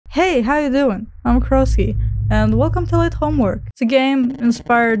Hey, how you doing? I'm Crowzski, and welcome to Late Homework. It's a game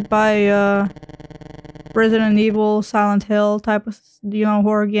inspired by Resident Evil, Silent Hill type of,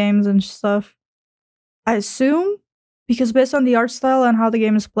 horror games and stuff. I assume, because based on the art style and how the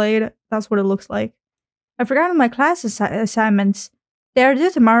game is played, that's what it looks like. I forgot my class assignments. They are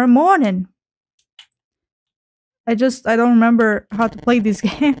due tomorrow morning. I don't remember how to play these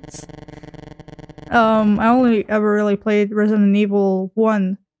games. I only ever really played Resident Evil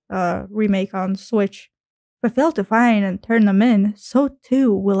 1 remake on Switch. If I fail to find and turn them in, so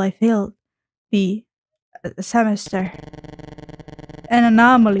too will I fail the semester. An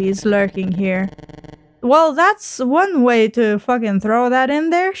anomaly is lurking here. Well, that's one way to fucking throw that in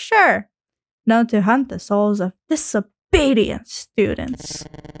there, sure. Known to hunt the souls of disobedient students.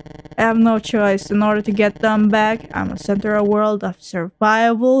 I have no choice. In order to get them back, I must enter a world of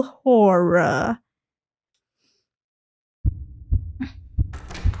survival horror.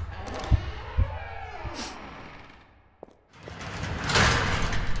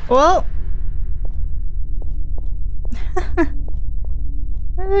 Well,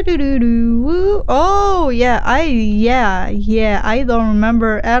 oh yeah, I don't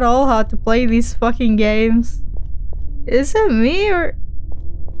remember at all how to play these fucking games. Is it me or?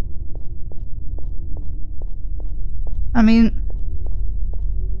 I mean,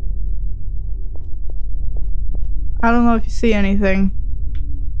 I don't know if you see anything.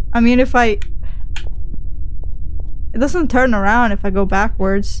 I mean, it doesn't turn around if I go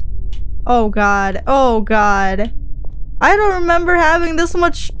backwards. Oh god. Oh god. I don't remember having this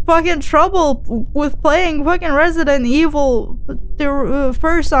much fucking trouble with playing fucking Resident Evil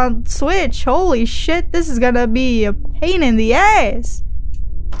first on Switch. Holy shit, this is gonna be a pain in the ass.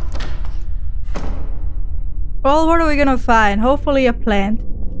 Well, what are we gonna find? Hopefully a plant.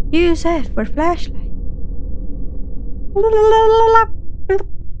 Use it for flashlight.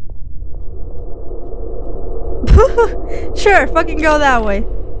 Sure, fucking go that way.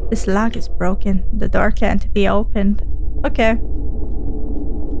 This lock is broken. The door can't be opened. Okay.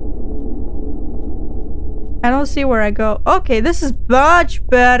 I don't see where I go. Okay, this is much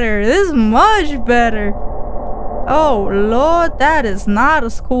better. This is much better. Oh lord, that is not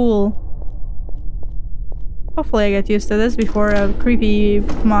as cool. Hopefully I get used to this before a creepy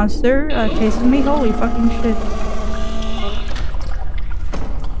monster chases me. Holy fucking shit.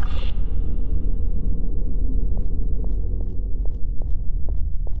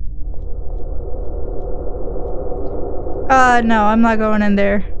 No, I'm not going in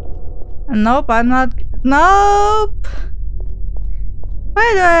there. Nope, I'm not. Nope!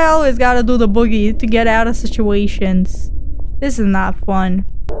 Why do I always gotta do the boogie to get out of situations? This is not fun.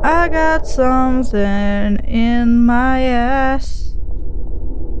 I got something in my ass.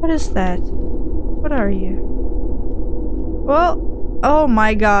 What is that? What are you? Well, oh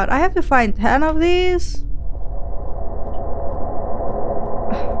my god, I have to find 10 of these?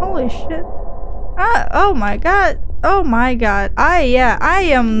 Holy shit. Oh my god. Oh my god. I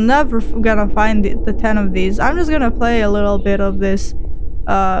am never gonna find the 10 of these. I'm just gonna play a little bit of this.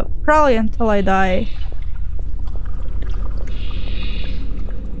 Probably until I die.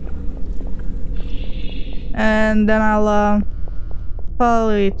 And then I'll,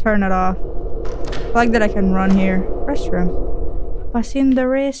 probably turn it off. I like that I can run here. Restroom. What's in the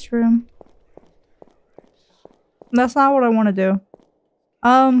restroom? That's not what I want to do.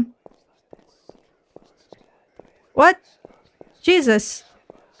 What? Jesus.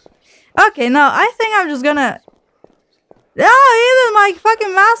 Okay, no, I think I'm just gonna... Oh, even my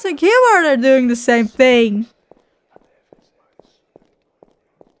fucking mouse and keyboard are doing the same thing.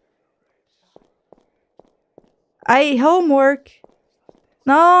 Homework.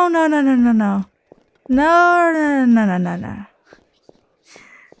 No. No.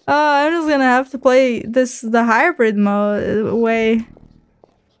 I'm just gonna have to play this the hybrid mode way.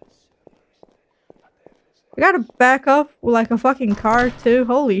 I gotta back up like a fucking car too.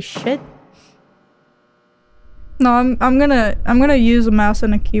 Holy shit. No, I'm gonna use a mouse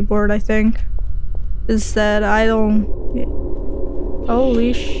and a keyboard, I think. Instead, I don't.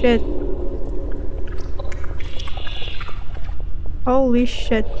 Holy shit. Holy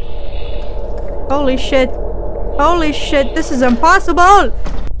shit. Holy shit. Holy shit, this is impossible!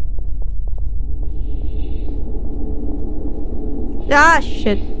 Ah,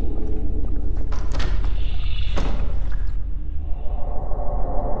 shit.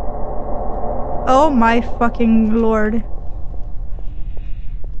 Oh my fucking lord.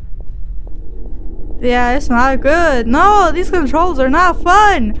 Yeah, it's not good. No, these controls are not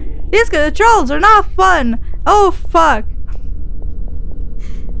fun! These controls are not fun! Oh fuck.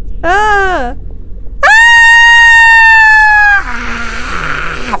 Ah! Ah!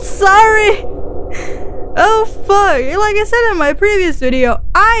 sorry! Oh fuck, like I said in my previous video,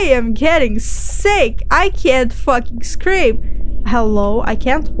 I am getting sick. I can't fucking scream. Hello, I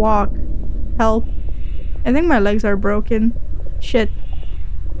can't walk. Help. I think my legs are broken. Shit.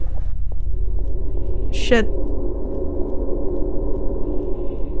 Shit.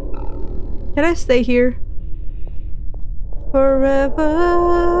 Can I stay here? Forever.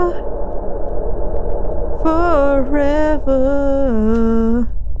 Forever.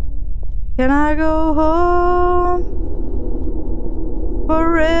 Can I go home?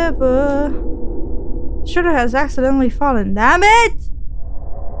 Forever. Shooter has accidentally fallen. Damn it!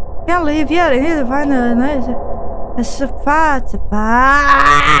 Can't leave yet. I need to find a nice spot.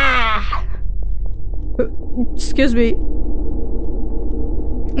 Excuse me.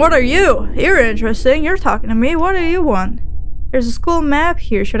 What are you? You're interesting. You're talking to me. What do you want? There's a school map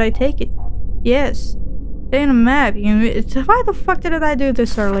here. Should I take it? Yes. Take a map. Why the fuck didn't I do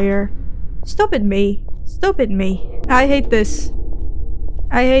this earlier? Stupid me. Stupid me. I hate this.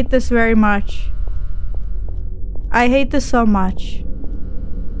 I hate this very much. I hate this so much.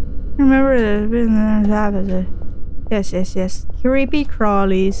 Remember the yes. Creepy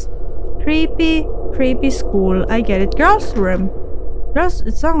crawlies. Creepy school. I get it. Girls' room. Girls,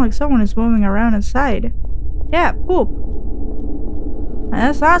 it sounds like someone is moving around inside. Yeah, poop. And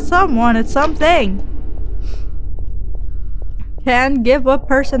it's not someone, it's something. Can give up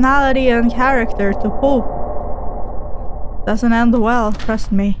personality and character to poop. Doesn't end well,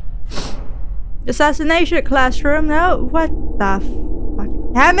 trust me. Assassination classroom? No, what the fuck?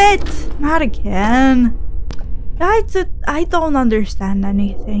 Damn it! Not again. I don't understand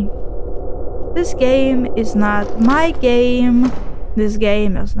anything. This game is not my game. This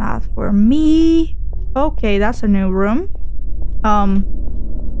game is not for me. Okay, that's a new room.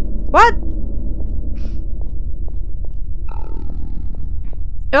 What?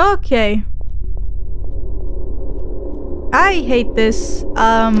 Okay. I hate this.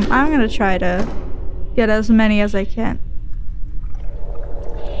 I'm gonna try to get as many as I can.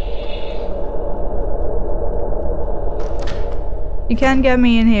 You can't get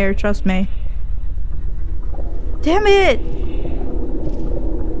me in here, trust me. Damn it!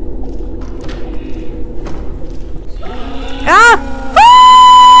 Ah!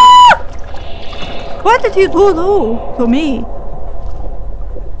 What did you do to me?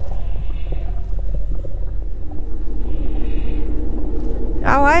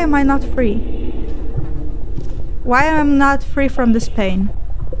 Why am I not free? Why am I not free from this pain?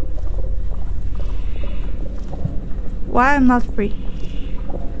 Why am I not free?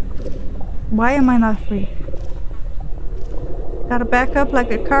 Why am I not free? Gotta back up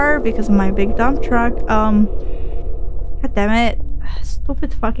like a car because of my big dump truck. God damn it.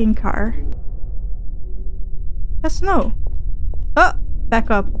 Stupid fucking car. Yes, no. Oh,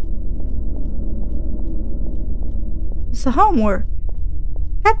 back up. It's a homework.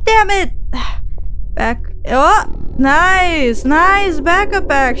 God damn it! Back. Oh, nice, nice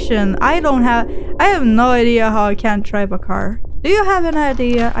backup action. I have no idea how I can't drive a car. Do you have an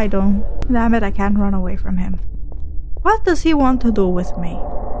idea? I don't. Damn it, I can't run away from him. What does he want to do with me?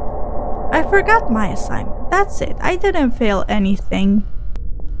 I forgot my assignment. That's it. I didn't fail anything.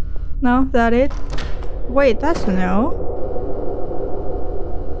 No, that it? Wait, that's a no.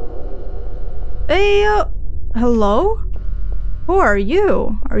 Hey, hello? Who are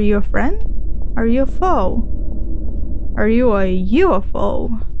you? Are you a friend? Are you a foe? Are you a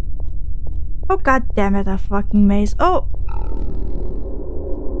UFO? Oh god damn it, a fucking maze. Oh!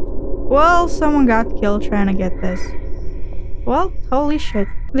 Well, someone got killed trying to get this. Well, holy shit.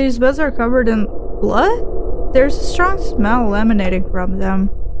 These beds are covered in blood? There's a strong smell emanating from them.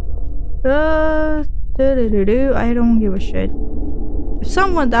 I don't give a shit. If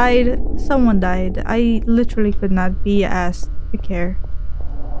someone died, someone died. I literally could not be asked to care.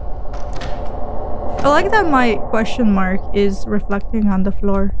 I like that my question mark is reflecting on the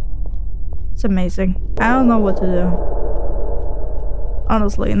floor. It's amazing. I don't know what to do.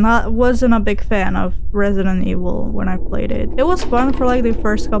 Honestly, wasn't a big fan of Resident Evil when I played it. It was fun for like the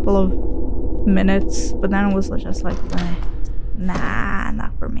first couple of minutes, but then it was just like, nah,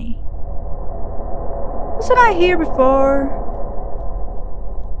 not for me. Wasn't I here before?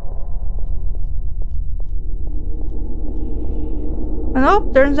 And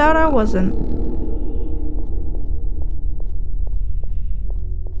nope, turns out I wasn't.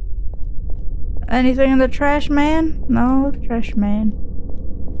 Anything in the trash man? No, trash man.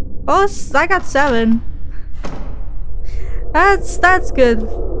 Oh, I got 7. That's good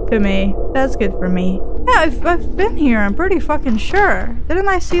for me. That's good for me. Yeah, I've been here, I'm pretty fucking sure. Didn't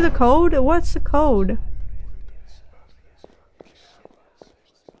I see the code? What's the code?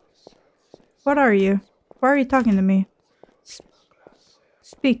 What are you? Why are you talking to me?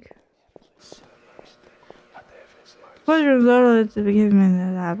 Speak. What result to give me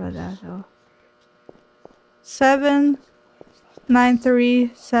that?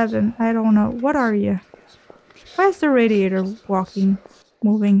 7937. I don't know. What are you? Why is the radiator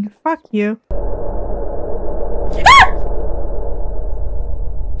moving? Fuck you.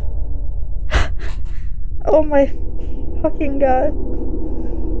 Oh my fucking god.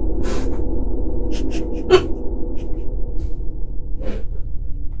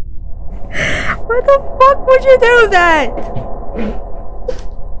 Why the fuck would you do that?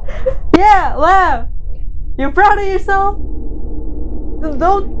 Yeah, laugh. You proud of yourself?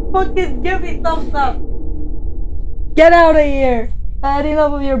 Don't fucking give me thumbs up. Get out of here. I had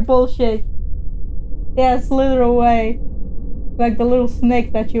enough of your bullshit. Yeah, slither away. Like the little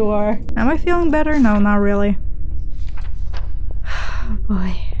snake that you are. Am I feeling better? No, not really. Oh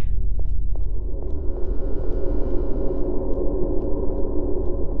boy.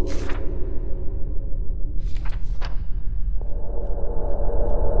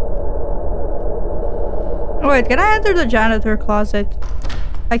 Oh, wait, can I enter the janitor closet?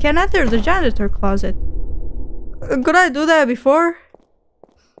 I can enter the janitor closet. Could I do that before?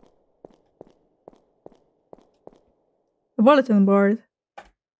 The bulletin board.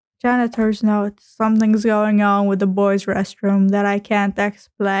 Janitor's note. Something's going on with the boys' restroom that I can't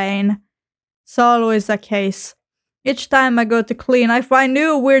explain. It's always the case. Each time I go to clean, I find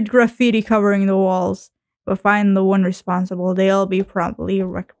new weird graffiti covering the walls. If I find the one responsible, they'll be promptly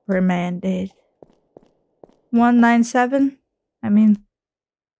reprimanded. 197? I mean...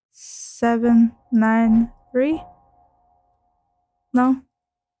 793? No?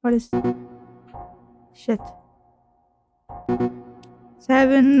 What is... Shit.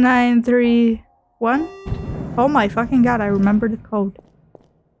 7931? Oh my fucking god, I remember the code.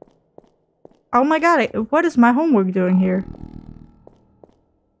 Oh my god, what is my homework doing here?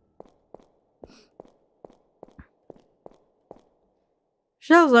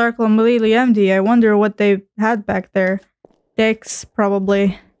 Shelves are completely empty. I wonder what they had back there. Dicks,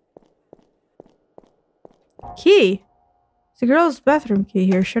 probably. Key! It's a girl's bathroom key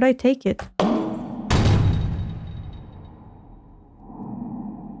here. Should I take it?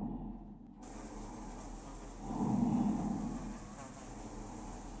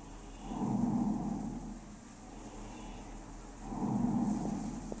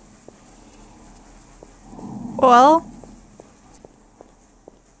 Well...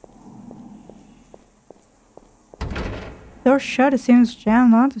 Door's shut, it seems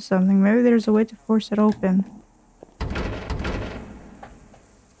jammed onto something. Maybe there's a way to force it open.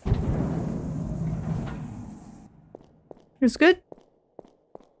 It's good.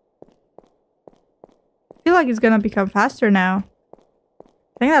 I feel like it's gonna become faster now.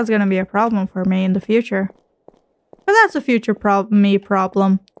 I think that's gonna be a problem for me in the future. But that's a future me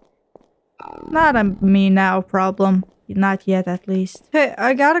problem. Not a me now problem. Not yet, at least. Hey,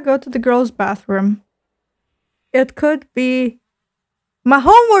 I gotta go to the girls' bathroom. It could be... My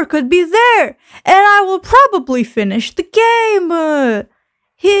homework could be there! And I will probably finish the game!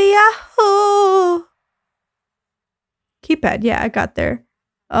 Yahoo! Keypad, yeah, I got there.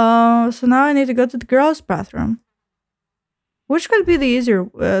 So now I need to go to the girls' bathroom. Which could be the easier,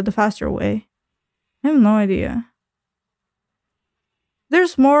 the faster way? I have no idea.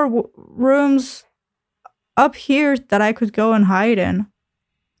 There's more rooms up here that I could go and hide in.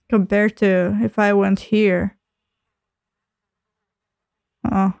 Compared to if I went here.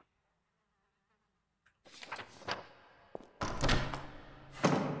 Oh.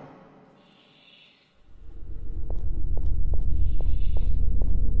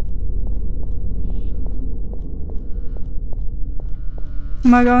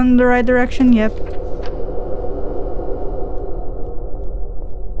 Am I going in the right direction? Yep.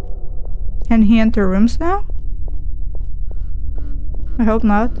 Can he enter rooms now? I hope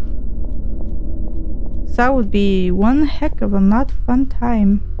not. That would be one heck of a not fun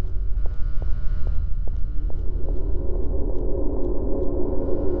time.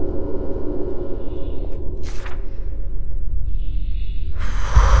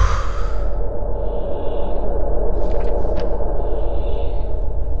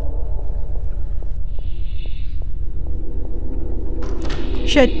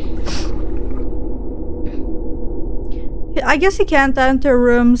 Shit. I guess he can't enter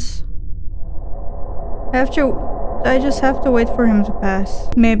rooms. I just have to wait for him to pass.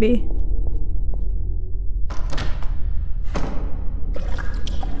 Maybe.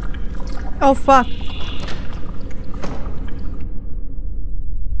 Oh fuck.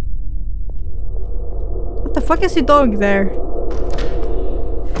 What the fuck is he doing there?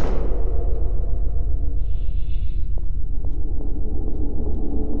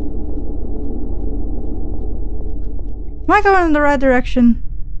 Am I going in the right direction?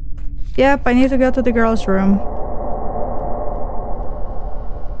 Yep, I need to go to the girls' room.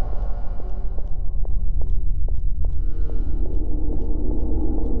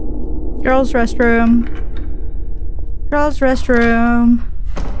 Girls' restroom. Girls' restroom.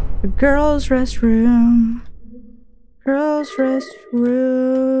 The girls' restroom. Girls'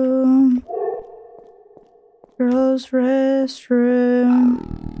 restroom. Girls'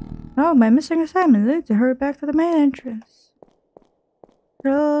 restroom. Oh, my missing assignment. I need to hurry back to the main entrance.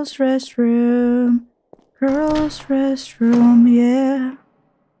 Girls' restroom. Girls' restroom, yeah.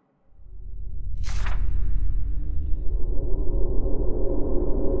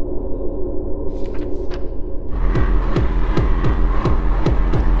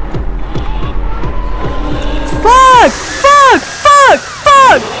 Fuck! Fuck! Fuck!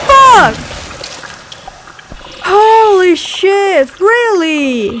 Fuck! Fuck! Holy shit!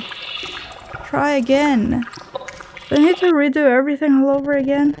 Really? Try again. Do I need to redo everything all over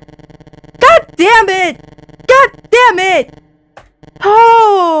again? God damn it! God damn it!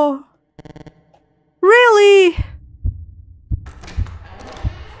 Oh! Really?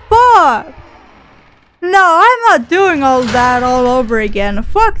 Fuck! No, I'm not doing all that all over again.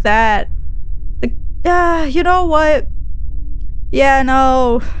 Fuck that. You know what? Yeah,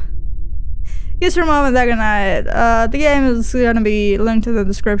 no. Kiss your mom and that good night. The game is gonna be linked in the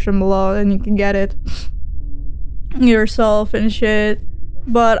description below and you can get it yourself and shit.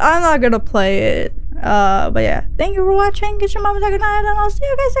 But I'm not gonna play it. But yeah, thank you for watching. Kiss your mom and that good night and I'll see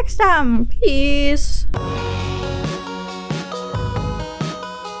you guys next time. Peace.